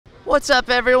What's up,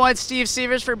 everyone? Steve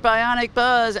Sievers for Bionic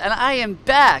Buzz, and I am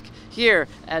back here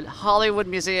at Hollywood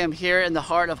Museum here in the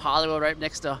heart of Hollywood, right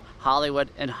next to Hollywood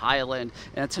and Highland.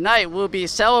 And tonight we'll be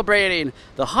celebrating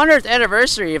the 100th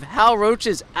anniversary of Hal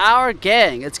Roach's Our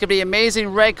Gang. It's going to be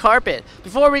amazing red carpet.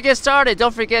 Before we get started,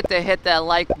 don't forget to hit that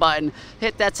like button,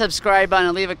 hit that subscribe button,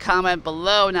 and leave a comment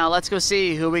below. Now let's go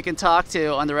see who we can talk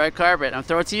to on the red carpet. I'm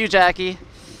throwing it to you, Jackie.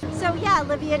 So yeah,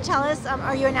 Olivia, tell us,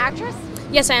 are you an actress?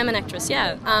 Yes, I am an actress,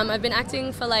 yeah. I've been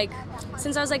acting for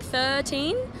since I was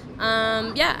 13.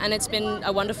 Yeah, and it's been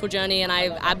a wonderful journey, and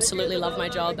I absolutely love my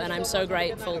job, and I'm so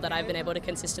grateful that I've been able to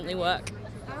consistently work.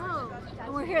 Oh,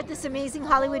 and we're here at this amazing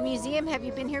Hollywood Museum. Have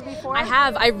you been here before? I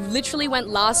have. I literally went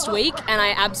last week, and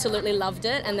I absolutely loved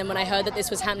it. And then when I heard that this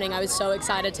was happening, I was so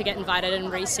excited to get invited and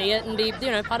re-see it and be,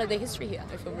 part of the history here.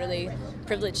 I feel really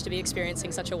privileged to be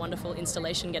experiencing such a wonderful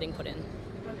installation getting put in.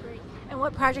 And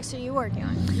what projects are you working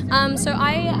on? So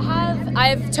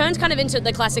I've turned kind of into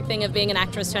the classic thing of being an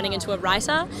actress turning into a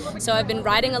writer. So I've been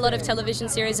writing a lot of television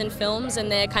series and films,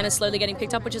 and they're kind of slowly getting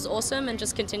picked up, which is awesome, and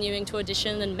just continuing to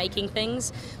audition and making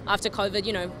things. After COVID,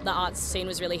 the arts scene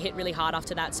was really hit really hard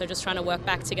after that. So just trying to work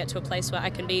back to get to a place where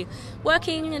I can be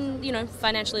working and,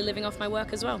 financially living off my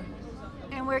work as well.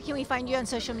 And where can we find you on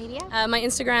social media? My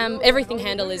Instagram, everything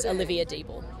handle is Olivia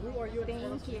Deeble.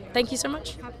 Thank you. Thank you so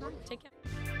much. Take care.